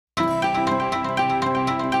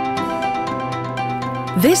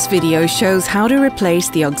This video shows how to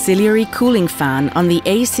replace the auxiliary cooling fan on the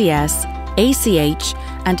ACS, ACH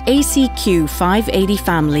and ACQ580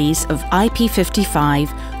 families of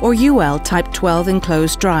IP55 or UL Type 12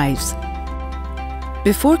 enclosed drives.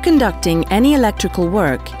 Before conducting any electrical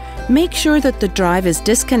work, make sure that the drive is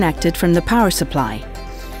disconnected from the power supply.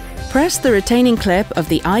 Press the retaining clip of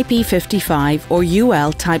the IP55 or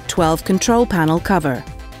UL Type 12 control panel cover.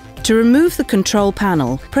 To remove the control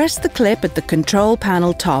panel, press the clip at the control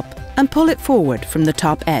panel top and pull it forward from the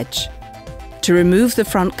top edge. To remove the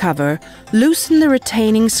front cover, loosen the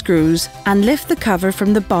retaining screws and lift the cover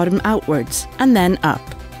from the bottom outwards and then up.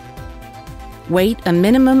 Wait a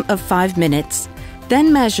minimum of 5 minutes,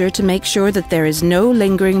 then measure to make sure that there is no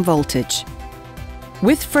lingering voltage.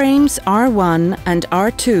 With frames R1 and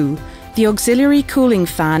R2, the auxiliary cooling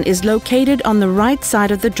fan is located on the right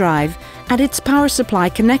side of the drive and its power supply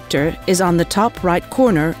connector is on the top right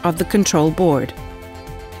corner of the control board.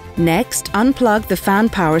 Next, unplug the fan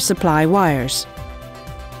power supply wires.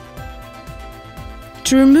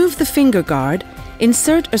 To remove the finger guard,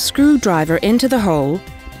 insert a screwdriver into the hole,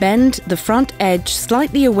 bend the front edge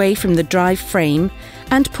slightly away from the drive frame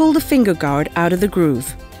and pull the finger guard out of the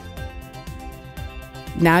groove.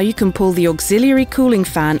 Now you can pull the auxiliary cooling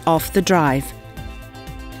fan off the drive.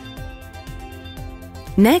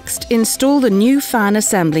 Next, install the new fan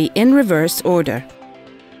assembly in reverse order.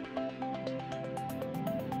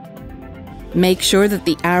 Make sure that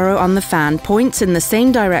the arrow on the fan points in the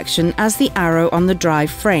same direction as the arrow on the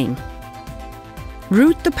drive frame.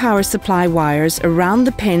 Route the power supply wires around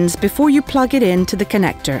the pins before you plug it into the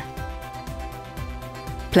connector.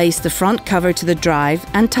 Place the front cover to the drive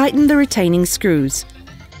and tighten the retaining screws.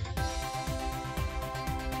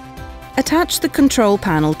 Attach the control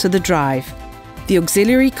panel to the drive. The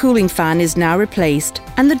auxiliary cooling fan is now replaced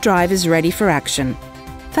and the drive is ready for action.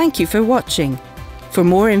 Thank you for watching. For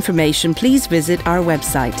more information, please visit our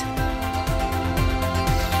website.